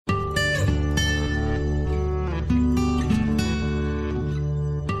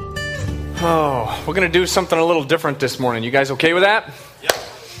Oh, we're going to do something a little different this morning. You guys okay with that? Yep.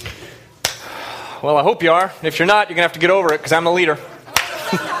 Well, I hope you are. If you're not, you're going to have to get over it because I'm the leader.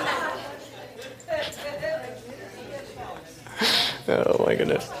 Oh, my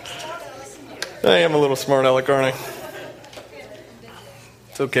goodness. I am a little smart aleck, aren't I?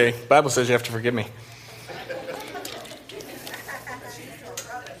 It's okay. The Bible says you have to forgive me.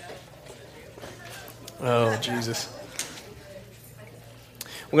 Oh, Jesus.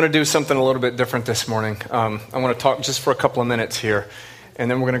 We're going to do something a little bit different this morning. I want to talk just for a couple of minutes here,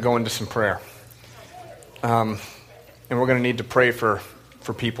 and then we're going to go into some prayer. And we're going to need to pray for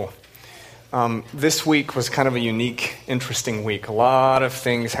people. This week was kind of a unique, interesting week. A lot of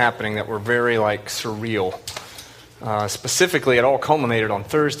things happening that were very, surreal. Specifically, it all culminated on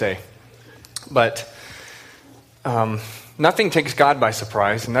Thursday. But nothing takes God by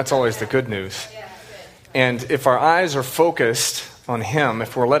surprise, and that's always the good news. And if our eyes are focused on Him,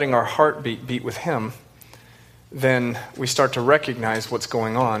 if we're letting our heartbeat beat with Him, then we start to recognize what's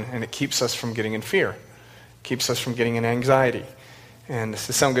going on, and it keeps us from getting in fear. Keeps us from getting in anxiety. And does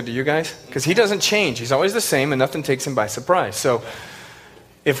this sound good to you guys? Because He doesn't change. He's always the same, and nothing takes Him by surprise. So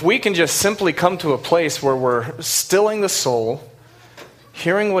if we can just simply come to a place where we're stilling the soul,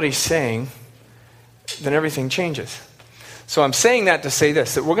 hearing what He's saying, then everything changes. So I'm saying that to say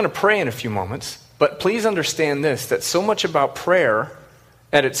this, that we're going to pray in a few moments. But please understand this, that so much about prayer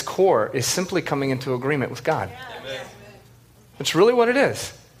at its core is simply coming into agreement with God. Amen. It's really what it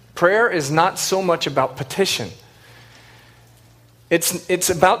is. Prayer is not so much about petition. It's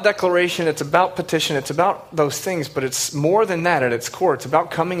about declaration, it's about petition, it's about those things, but it's more than that at its core. It's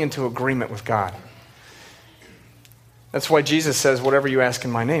about coming into agreement with God. That's why Jesus says, whatever you ask in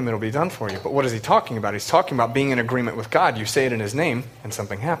my name, it'll be done for you. But what is He talking about? He's talking about being in agreement with God. You say it in His name, and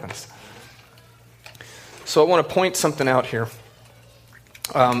something happens. So I want to point something out here.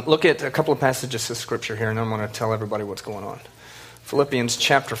 Look at a couple of passages of Scripture here, and I'm going to tell everybody what's going on. Philippians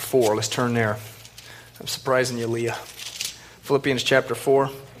chapter 4. Let's turn there. I'm surprising you, Leah. Philippians chapter 4.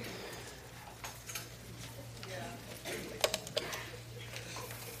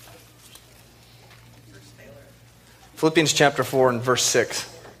 Philippians chapter 4 and verse 6.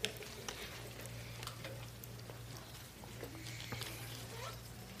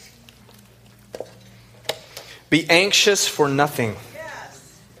 Be anxious for nothing.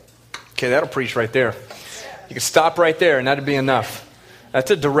 Okay, that'll preach right there. You can stop right there and that'd be enough.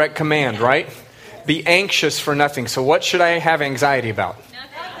 That's a direct command, right? Be anxious for nothing. So what should I have anxiety about?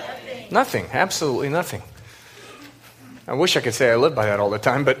 Nothing. Absolutely nothing. I wish I could say I live by that all the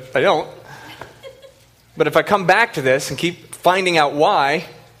time, but I don't. But if I come back to this and keep finding out why,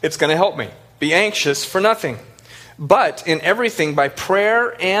 it's going to help me. Be anxious for nothing. But in everything by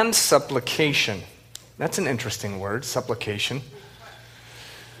prayer and supplication. That's an interesting word, supplication.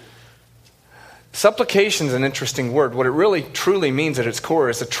 Supplication is an interesting word. What it really truly means at its core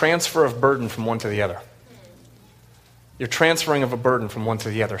is a transfer of burden from one to the other. You're transferring of a burden from one to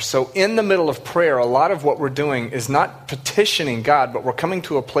the other. So in the middle of prayer, a lot of what we're doing is not petitioning God, but we're coming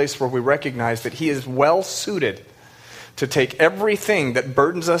to a place where we recognize that He is well suited to take everything that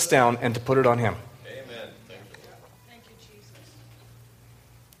burdens us down and to put it on Him.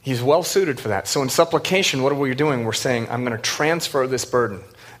 He's well suited for that. So in supplication, what are we doing? We're saying, I'm going to transfer this burden.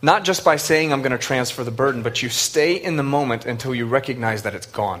 Not just by saying I'm going to transfer the burden, but you stay in the moment until you recognize that it's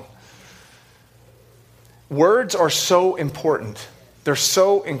gone. Words are so important. They're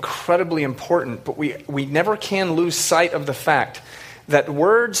so incredibly important, but we never can lose sight of the fact that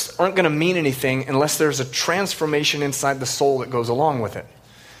words aren't going to mean anything unless there's a transformation inside the soul that goes along with it.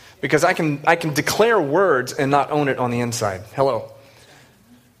 Because I can declare words and not own it on the inside. Hello.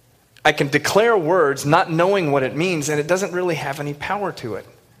 I can declare words not knowing what it means, and it doesn't really have any power to it.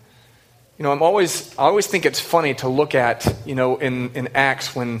 You know, I always think it's funny to look at, in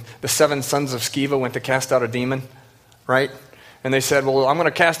Acts when the 7 sons of Sceva went to cast out a demon, right? And they said, well, I'm going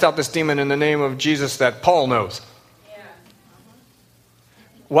to cast out this demon in the name of Jesus that Paul knows. Yeah.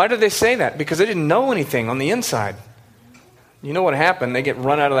 Why did they say that? Because they didn't know anything on the inside. You know what happened? They get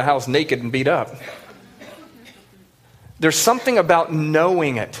run out of the house naked and beat up. There's something about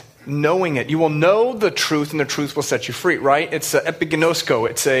knowing it. Knowing it. You will know the truth, and the truth will set you free, right? It's epigenosko.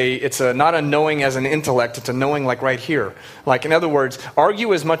 It's not a knowing as an intellect. It's a knowing like right here. Like, in other words,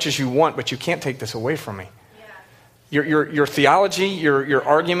 argue as much as you want, but you can't take this away from me. Yeah. Your theology, your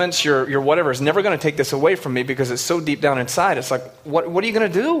arguments, your whatever is never going to take this away from me because it's so deep down inside. It's like, what are you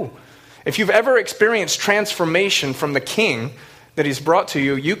going to do? If you've ever experienced transformation from the King that He's brought to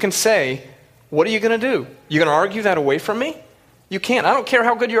you, you can say, what are you going to do? You're going to argue that away from me? You can't. I don't care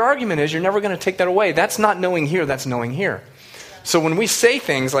how good your argument is. You're never going to take that away. That's not knowing here. That's knowing here. So when we say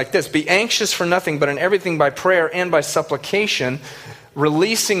things like this, be anxious for nothing, but in everything by prayer and by supplication,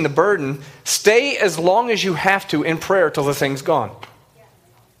 releasing the burden, stay as long as you have to in prayer till the thing's gone.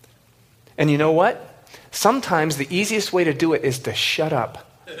 And you know what? Sometimes the easiest way to do it is to shut up.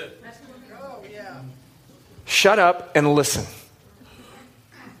 Shut up and listen.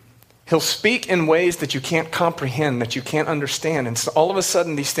 He'll speak in ways that you can't comprehend, that you can't understand. And so all of a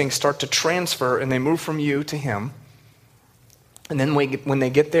sudden, these things start to transfer and they move from you to him. And then when they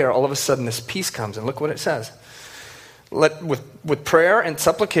get there, all of a sudden this peace comes. And look what it says. With prayer and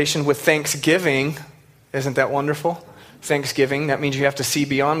supplication, with thanksgiving, isn't that wonderful? Thanksgiving, that means you have to see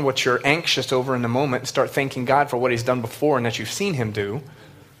beyond what you're anxious over in the moment and start thanking God for what he's done before and that you've seen him do.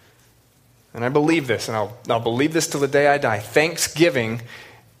 And I believe this, and I'll believe this till the day I die. Thanksgiving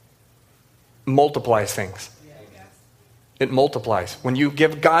multiplies things. It multiplies. When you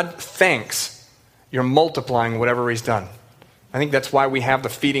give God thanks, you're multiplying whatever he's done. I think that's why we have the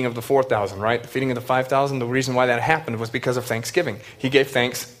feeding of the 4,000, right? The feeding of the 5,000, the reason why that happened was because of Thanksgiving. He gave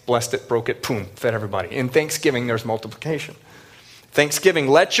thanks, blessed it, broke it, boom, fed everybody. In Thanksgiving, there's multiplication. Thanksgiving,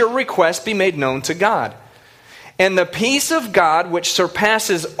 let your request be made known to God. And the peace of God, which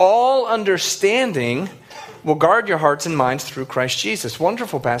surpasses all understanding, will guard your hearts and minds through Christ Jesus.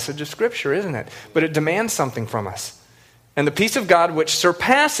 Wonderful passage of Scripture, isn't it? But it demands something from us. And the peace of God, which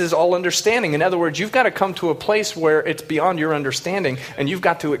surpasses all understanding. In other words, you've got to come to a place where it's beyond your understanding, and you've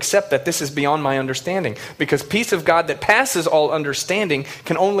got to accept that this is beyond my understanding. Because peace of God that passes all understanding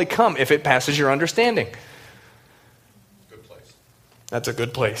can only come if it passes your understanding. Good place. That's a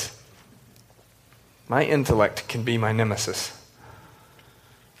good place. My intellect can be my nemesis.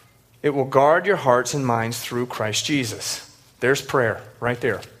 It will guard your hearts and minds through Christ Jesus. There's prayer right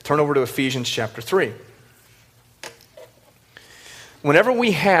there. Turn over to Ephesians chapter 3. Whenever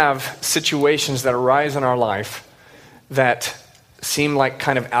we have situations that arise in our life that seem like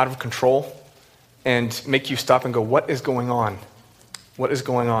kind of out of control and make you stop and go, what is going on? What is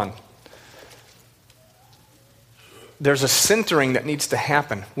going on? There's a centering that needs to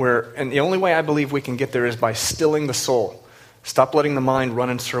happen and the only way I believe we can get there is by stilling the soul. Stop letting the mind run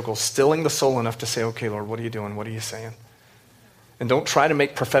in circles, stilling the soul enough to say, okay, Lord, what are you doing? What are you saying? And don't try to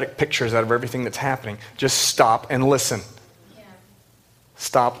make prophetic pictures out of everything that's happening. Just stop and listen. Yeah.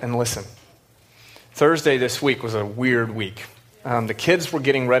 Stop and listen. Thursday this week was a weird week. The kids were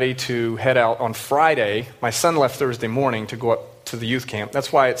getting ready to head out on Friday. My son left Thursday morning to go up to the youth camp.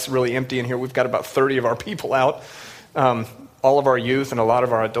 That's why it's really empty in here. We've got about 30 of our people out. All of our youth and a lot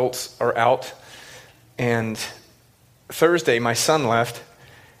of our adults are out. And Thursday, my son left,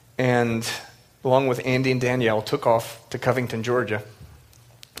 and along with Andy and Danielle, took off to Covington, Georgia.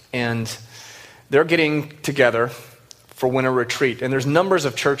 And they're getting together for winter retreat. And there's numbers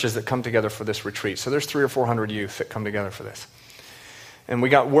of churches that come together for this retreat. So there's 300 or 400 youth that come together for this. And we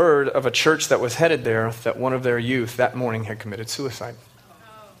got word of a church that was headed there that one of their youth that morning had committed suicide.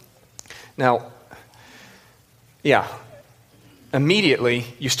 Now, yeah, immediately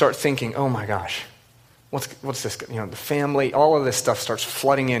you start thinking, oh my gosh, what's this? You know, the family, all of this stuff starts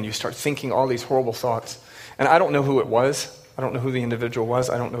flooding in. You start thinking all these horrible thoughts. And I don't know who it was. I don't know who the individual was.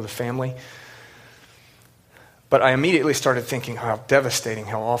 I don't know the family. But I immediately started thinking how devastating,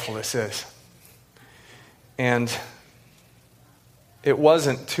 how awful this is. And it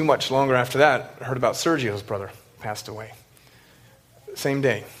wasn't too much longer after that, I heard about Sergio's brother passed away. Same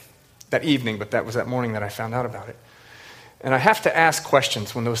day, that evening, but that was that morning that I found out about it. And I have to ask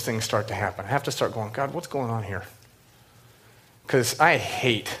questions when those things start to happen. I have to start going, God, what's going on here? Because I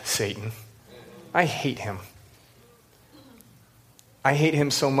hate Satan. I hate him. I hate him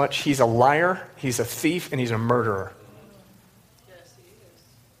so much. He's a liar, he's a thief, and he's a murderer. Yes, he is.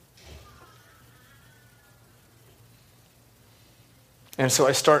 And so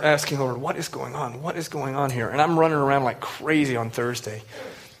I start asking, Lord, what is going on? What is going on here? And I'm running around like crazy on Thursday.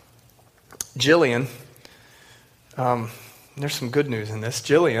 Jillian, there's some good news in this.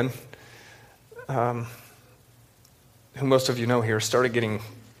 Jillian, who most of you know here, started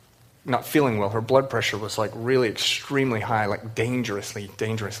not feeling well. Her blood pressure was like really extremely high, like dangerously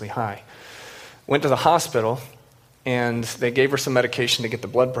high. Went to the hospital, and they gave her some medication to get the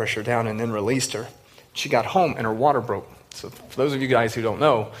blood pressure down and then released her. She got home, and her water broke. So for those of you guys who don't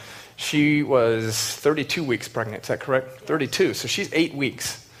know, she was 32 weeks pregnant. Is that correct? 32. So she's 8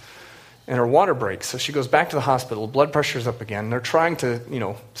 weeks. And her water breaks. So she goes back to the hospital. Blood pressure's up again. They're trying to,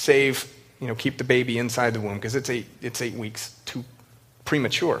 keep the baby inside the womb because it's 8 weeks too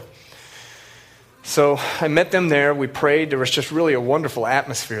premature. So I met them there. We prayed. There was just really a wonderful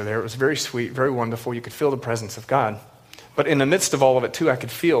atmosphere there. It was very sweet, very wonderful. You could feel the presence of God. But in the midst of all of it, too, I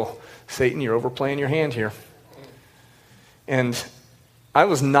could feel, Satan, you're overplaying your hand here. And I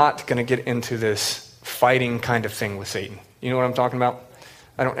was not going to get into this fighting kind of thing with Satan. You know what I'm talking about?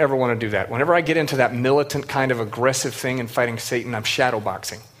 I don't ever want to do that. Whenever I get into that militant kind of aggressive thing and fighting Satan, I'm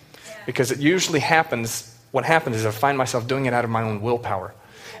shadowboxing. Because it usually happens, what happens is I find myself doing it out of my own willpower.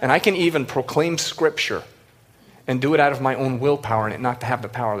 And I can even proclaim Scripture and do it out of my own willpower and it not to have the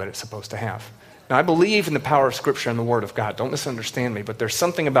power that it's supposed to have. Now, I believe in the power of Scripture and the Word of God. Don't misunderstand me. But there's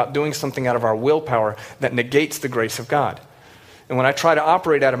something about doing something out of our willpower that negates the grace of God. And when I try to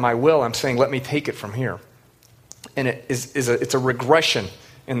operate out of my will, I'm saying, let me take it from here. And it's a regression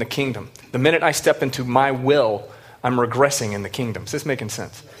in the kingdom. The minute I step into my will, I'm regressing in the kingdom. Is this making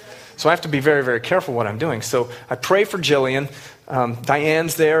sense? So I have to be very, very careful what I'm doing. So I pray for Jillian.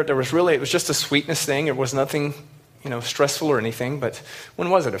 Diane's there. It was just a sweetness thing. It was nothing, stressful or anything. But when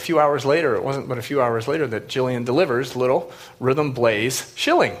was it? A few hours later. It wasn't but a few hours later that Jillian delivers little Rhythm Blaze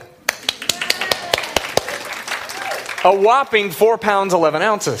shilling. A whopping 4 pounds, 11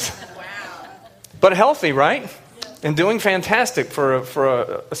 ounces. But healthy, right? And doing fantastic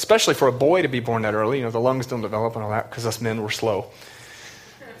especially for a boy to be born that early. The lungs don't develop and all that because us men were slow.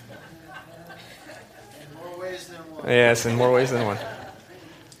 Yes, in more ways than one.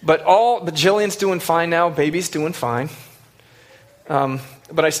 But Jillian's doing fine now. Baby's doing fine.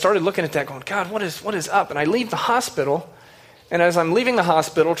 But I started looking at that going, God, what is up? And I leave the hospital. And as I'm leaving the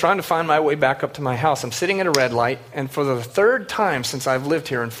hospital, trying to find my way back up to my house, I'm sitting at a red light. And for the third time since I've lived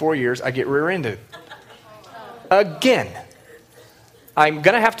here in 4 years, I get rear-ended. Again. I'm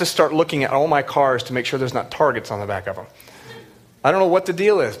going to have to start looking at all my cars to make sure there's not targets on the back of them. I don't know what the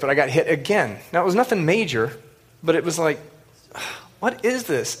deal is, but I got hit again. Now, it was nothing major. But it was like, what is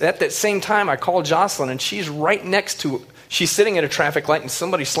this? At that same time, I called Jocelyn, and she's sitting at a traffic light, and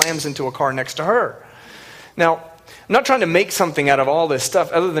somebody slams into a car next to her. Now, I'm not trying to make something out of all this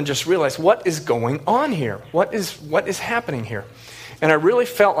stuff other than just realize what is going on here. What is happening here? And I really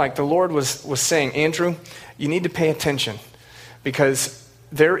felt like the Lord was saying, Andrew, you need to pay attention because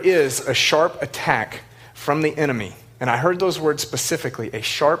there is a sharp attack from the enemy. And I heard those words specifically, a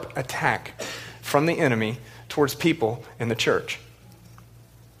sharp attack from the enemy towards people in the church.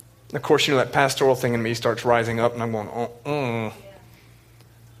 And of course, that pastoral thing in me starts rising up, and I'm going,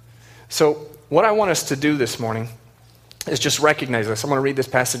 So what I want us to do this morning is just recognize this. I'm going to read this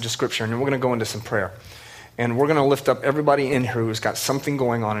passage of Scripture, and then we're going to go into some prayer. And we're going to lift up everybody in here who's got something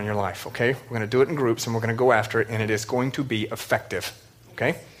going on in your life, okay? We're going to do it in groups, and we're going to go after it, and it is going to be effective,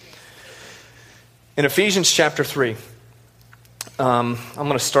 okay? In Ephesians chapter 3, I'm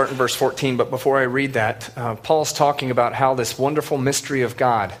going to start in verse 14, but before I read that, Paul's talking about how this wonderful mystery of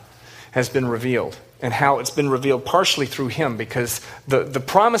God has been revealed and how it's been revealed partially through him because the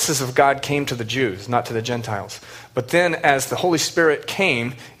promises of God came to the Jews, not to the Gentiles. But then as the Holy Spirit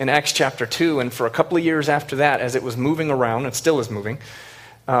came in Acts chapter 2, and for a couple of years after that, as it was moving around, and still is moving,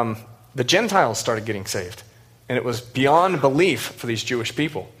 the Gentiles started getting saved. And it was beyond belief for these Jewish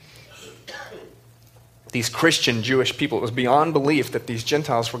people. These Christian Jewish people. It was beyond belief that these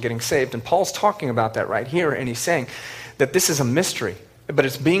Gentiles were getting saved. And Paul's talking about that right here, and he's saying that this is a mystery, but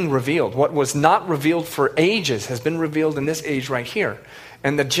it's being revealed. What was not revealed for ages has been revealed in this age right here.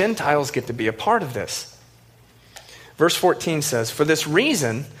 And the Gentiles get to be a part of this. Verse 14 says, "For this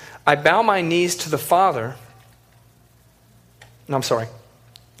reason I bow my knees to the Father." No, I'm sorry.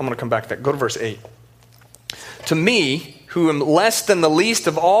 I'm going to come back to that. Go to verse 8. "To me, who am less than the least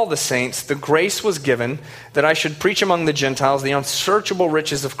of all the saints, the grace was given that I should preach among the Gentiles the unsearchable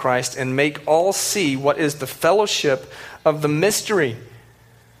riches of Christ and make all see what is the fellowship of the mystery,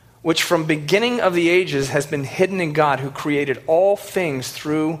 which from beginning of the ages has been hidden in God who created all things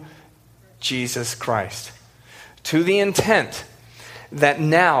through Jesus Christ, to the intent that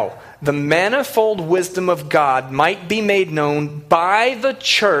now the manifold wisdom of God might be made known by the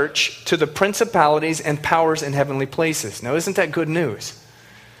church to the principalities and powers in heavenly places." Now, isn't that good news?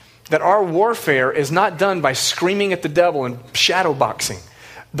 That our warfare is not done by screaming at the devil and shadow boxing.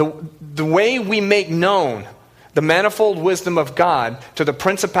 The way we make known the manifold wisdom of God to the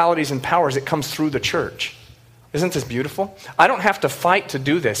principalities and powers, it comes through the church. Isn't this beautiful? I don't have to fight to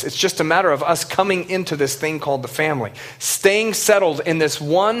do this. It's just a matter of us coming into this thing called the family. Staying settled in this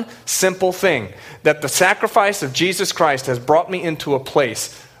one simple thing, that the sacrifice of Jesus Christ has brought me into a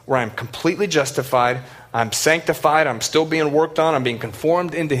place where I'm completely justified, I'm sanctified, I'm still being worked on, I'm being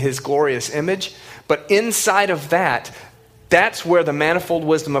conformed into his glorious image. But inside of that, that's where the manifold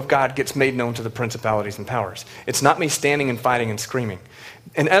wisdom of God gets made known to the principalities and powers. It's not me standing and fighting and screaming.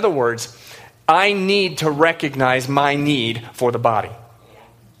 In other words, I need to recognize my need for the body.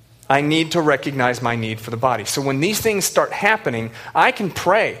 I need to recognize my need for the body. So when these things start happening, I can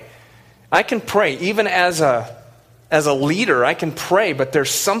pray. I can pray even as a as a leader, I can pray, but there's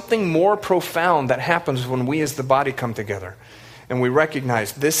something more profound that happens when we as the body come together. And we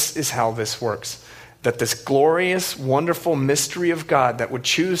recognize this is how this works. That this glorious, wonderful mystery of God that would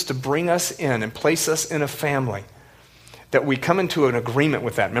choose to bring us in and place us in a family, that we come into an agreement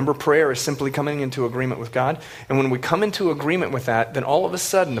with that. Remember, prayer is simply coming into agreement with God. And when we come into agreement with that, then all of a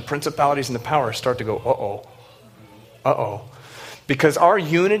sudden the principalities and the powers start to go, uh-oh. Because our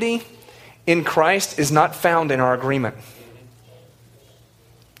unity in Christ is not found in our agreement.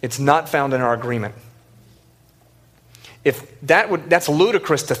 It's not found in our agreement. That's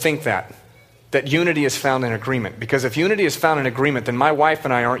ludicrous to think that unity is found in agreement. Because if unity is found in agreement, then my wife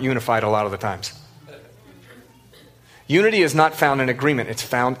and I aren't unified a lot of the times. Unity is not found in agreement. It's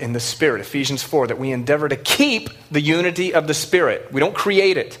found in the Spirit. Ephesians 4, that we endeavor to keep the unity of the Spirit. We don't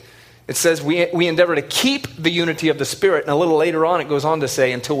create it. It says we endeavor to keep the unity of the Spirit. And a little later on, it goes on to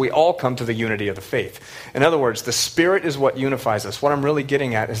say, until we all come to the unity of the faith. In other words, the Spirit is what unifies us. What I'm really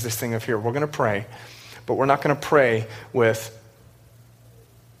getting at is this thing of here. We're going to pray, but we're not going to pray with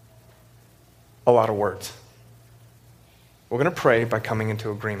a lot of words. We're going to pray by coming into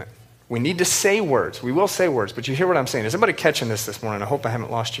agreement. We need to say words. We will say words, but you hear what I'm saying. Is everybody catching this morning? I hope I haven't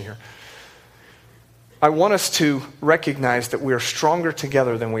lost you here. I want us to recognize that we are stronger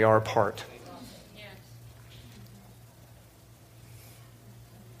together than we are apart.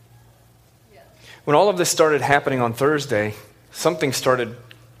 When all of this started happening on Thursday, something started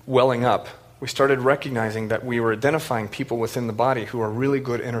welling up. We started recognizing that we were identifying people within the body who are really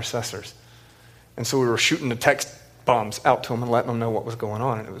good intercessors. And so we were shooting the text bombs out to them and letting them know what was going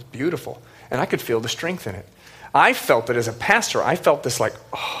on. And it was beautiful. And I could feel the strength in it. I felt it as a pastor. I felt this like,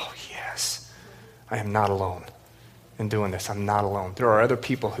 oh, yes, I am not alone in doing this. I'm not alone. There are other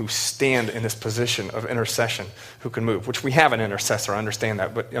people who stand in this position of intercession who can move, which we have an intercessor. I understand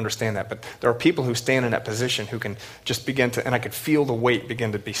that. But there are people who stand in that position who can just begin to, and I could feel the weight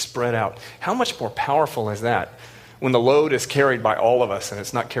begin to be spread out. How much more powerful is that? When the load is carried by all of us and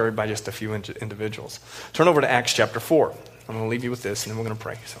it's not carried by just a few individuals. Turn over to Acts chapter 4. I'm going to leave you with this and then we're going to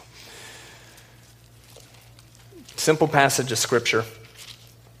pray. So, simple passage of Scripture.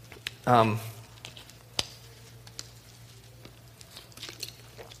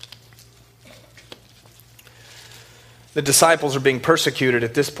 The disciples are being persecuted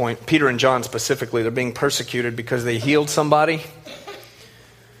at this point. Peter and John specifically, they're being persecuted because they healed somebody.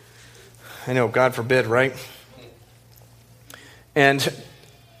 I know, God forbid, right? And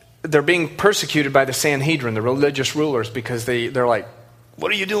they're being persecuted by the Sanhedrin, the religious rulers, because they're like, what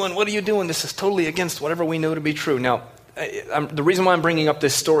are you doing? What are you doing? This is totally against whatever we know to be true. Now, the reason why I'm bringing up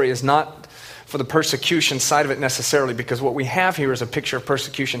this story is not for the persecution side of it necessarily, because what we have here is a picture of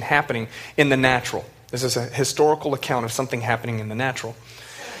persecution happening in the natural. This is a historical account of something happening in the natural.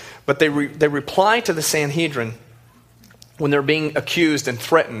 But they reply to the Sanhedrin when they're being accused and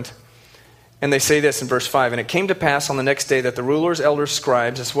threatened. And they say this in verse 5, and it came to pass on the next day that the rulers, elders,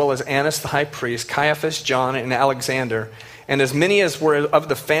 scribes, as well as Annas the high priest, Caiaphas, John, and Alexander, and as many as were of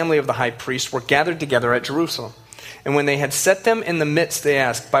the family of the high priest, were gathered together at Jerusalem. And when they had set them in the midst, they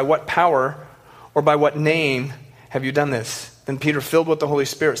asked, by what power or by what name have you done this? Then Peter, filled with the Holy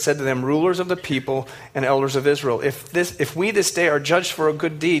Spirit, said to them, rulers of the people and elders of Israel, if we this day are judged for a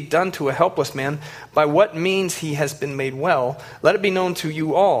good deed done to a helpless man, by what means he has been made well, let it be known to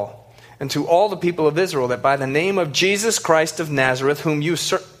you all, and to all the people of Israel, that by the name of Jesus Christ of Nazareth, whom you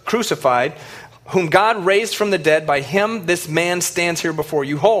crucified, whom God raised from the dead, by him this man stands here before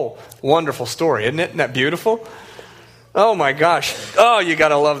you whole. Wonderful story, isn't it? Isn't that beautiful? Oh my gosh. Oh, you got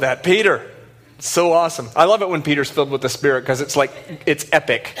to love that. Peter, so awesome. I love it when Peter's filled with the Spirit, because it's like, it's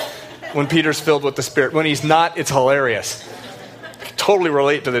epic when Peter's filled with the Spirit. When he's not, it's hilarious. Totally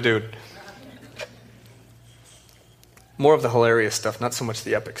relate to the dude. More of the hilarious stuff, not so much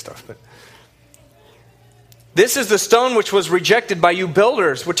the epic stuff, but this is the stone which was rejected by you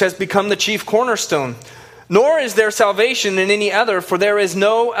builders, which has become the chief cornerstone. Nor is there salvation in any other, for there is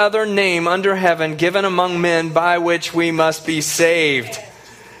no other name under heaven given among men by which we must be saved.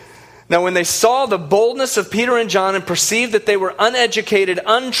 Now when they saw the boldness of Peter and John and perceived that they were uneducated,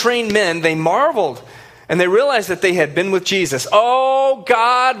 untrained men, they marveled. And they realized that they had been with Jesus. Oh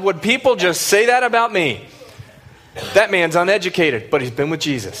God, would people just say that about me? That man's uneducated, but he's been with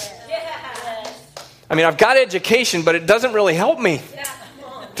Jesus. I mean, I've got education, but it doesn't really help me.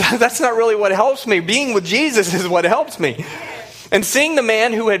 That's not really what helps me. Being with Jesus is what helps me. And seeing the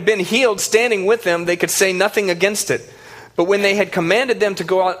man who had been healed standing with them, they could say nothing against it. But when they had commanded them to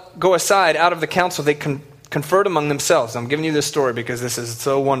go aside out of the council, they conferred among themselves. I'm giving you this story because this is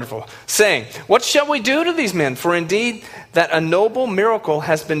so wonderful. Saying, what shall we do to these men? For indeed that a noble miracle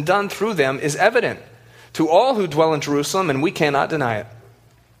has been done through them is evident. to all who dwell in Jerusalem, and we cannot deny it.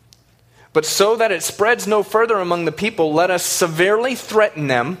 But so that it spreads no further among the people, let us severely threaten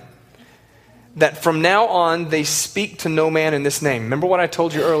them that from now on they speak to no man in this name. Remember what I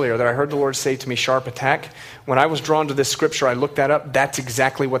told you earlier, that I heard the Lord say to me, sharp attack? When I was drawn to this scripture, I looked that up. That's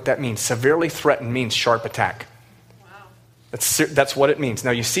exactly what that means. Severely threaten means sharp attack. Wow. That's what it means.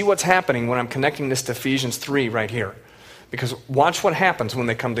 Now you see what's happening when I'm connecting this to Ephesians 3 right here. Because watch what happens when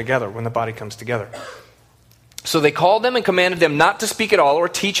they come together, when the body comes together. So they called them and commanded them not to speak at all or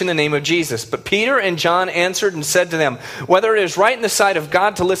teach in the name of Jesus. But Peter and John answered and said to them, whether it is right in the sight of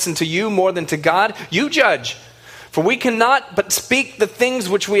God to listen to you more than to God, you judge. For we cannot but speak the things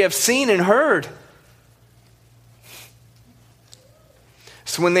which we have seen and heard.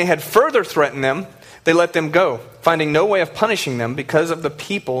 So when they had further threatened them, they let them go, finding no way of punishing them because of the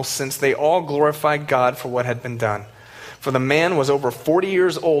people, since they all glorified God for what had been done. For the man was over 40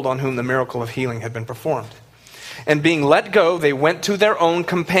 years old on whom the miracle of healing had been performed. And being let go, they went to their own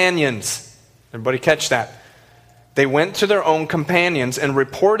companions. Everybody catch that? They went to their own companions and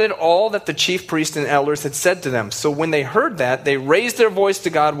reported all that the chief priests and elders had said to them. So when they heard that, they raised their voice to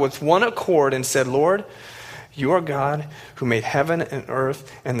God with one accord and said, Lord, you are God who made heaven and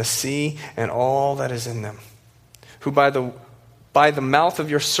earth and the sea and all that is in them. Who by the mouth of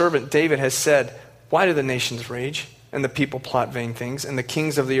your servant David has said, why do the nations rage? And the people plot vain things, and the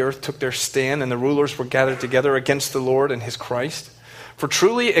kings of the earth took their stand, and the rulers were gathered together against the Lord and his Christ. For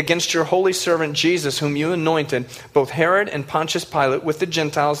truly against your holy servant Jesus, whom you anointed, both Herod and Pontius Pilate with the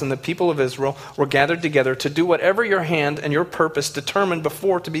Gentiles and the people of Israel were gathered together to do whatever your hand and your purpose determined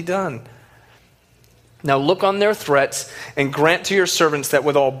before to be done. Now look on their threats and grant to your servants that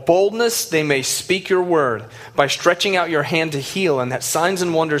with all boldness they may speak your word by stretching out your hand to heal, and that signs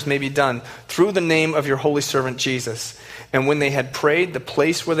and wonders may be done through the name of your holy servant Jesus. And when they had prayed, the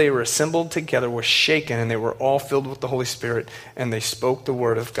place where they were assembled together was shaken, and they were all filled with the Holy Spirit, and they spoke the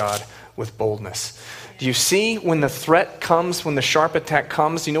word of God with boldness. Do you see when the threat comes, when the sharp attack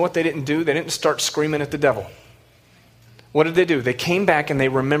comes, you know what they didn't do? They didn't start screaming at the devil. What did they do? They came back and they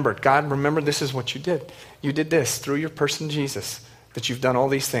remembered. God, remember, this is what you did. You did this through your person Jesus, that you've done all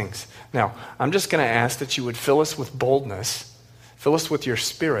these things. Now, I'm just going to ask that you would fill us with boldness, fill us with your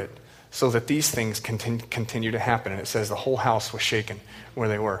spirit, so that these things continue to happen. And it says the whole house was shaken where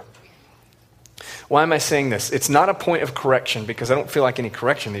they were. Why am I saying this? It's not a point of correction, because I don't feel like any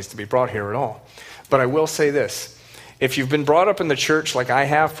correction needs to be brought here at all. But I will say this. If you've been brought up in the church like I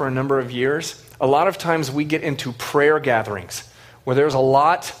have for a number of years, a lot of times we get into prayer gatherings where there's a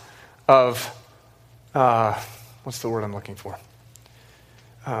lot of, what's the word I'm looking for?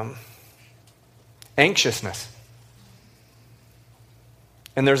 Anxiousness.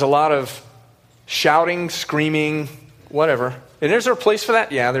 And there's a lot of shouting, screaming, whatever. And is there a place for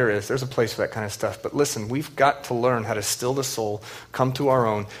that? Yeah, there is. There's a place for that kind of stuff. But listen, we've got to learn how to still the soul, come to our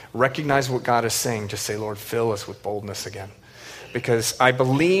own, recognize what God is saying. Just say, Lord, fill us with boldness again. Because I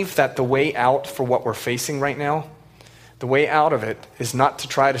believe that the way out for what we're facing right now, the way out of it is not to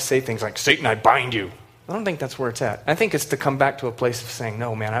try to say things like, Satan, I bind you. I don't think that's where it's at. I think it's to come back to a place of saying,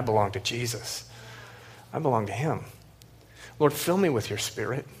 no, man, I belong to Jesus. I belong to him. Lord, fill me with your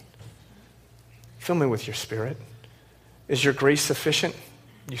spirit. Fill me with your spirit. Is your grace sufficient?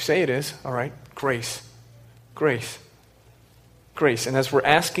 You say it is. All right. Grace. Grace. Grace. And as we're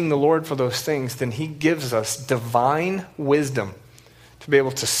asking the Lord for those things, then he gives us divine wisdom to be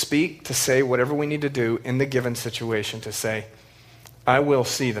able to speak, to say whatever we need to do in the given situation, to say, I will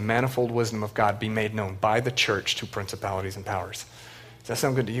see the manifold wisdom of God be made known by the church to principalities and powers. Does that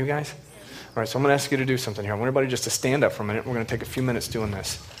sound good to you guys? All right, so I'm going to ask you to do something here. I want everybody just to stand up for a minute. We're going to take a few minutes doing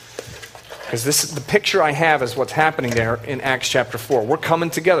this. Because the picture I have is what's happening there in Acts chapter 4. We're coming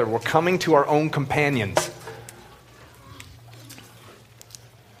together. We're coming to our own companions.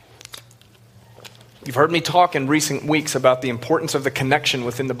 You've heard me talk in recent weeks about the importance of the connection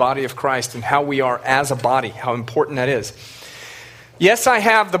within the body of Christ and how we are as a body, how important that is. Yes, I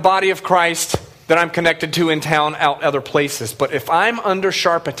have the body of Christ that I'm connected to in town, out other places. But if I'm under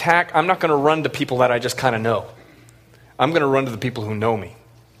sharp attack, I'm not going to run to people that I just kind of know. I'm going to run to the people who know me.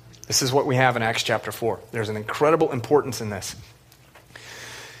 This is what we have in Acts chapter 4. There's an incredible importance in this.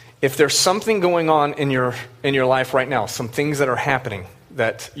 If there's something going on in your life right now, some things that are happening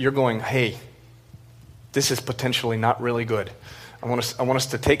that you're going, hey, this is potentially not really good. I want us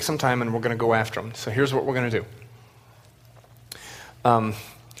to take some time and we're going to go after them. So here's what we're going to do.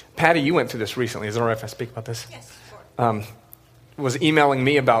 Patty, you went through this recently. Is it all right if I speak about this? Yes, sure. Was emailing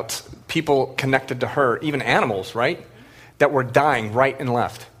me about people connected to her, even animals, right? That were dying right and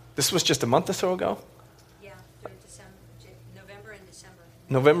left. This was just a month or so ago? Yeah, during November and December.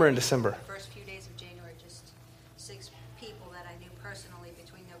 November and December. The first few days of January,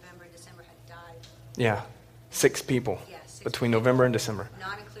 Yeah. 6 people Yeah, 6 between people. November and December.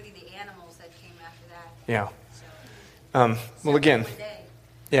 Not including the animals that came after that. Yeah. So, Well, again, one day.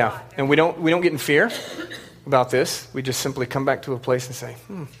 yeah. God, And we don't get in fear about this. We just simply come back to a place and say,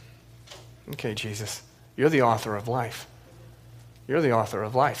 okay, Jesus, you're the author of life. You're the author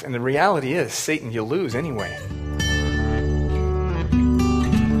of life. And the reality is, Satan, you lose anyway.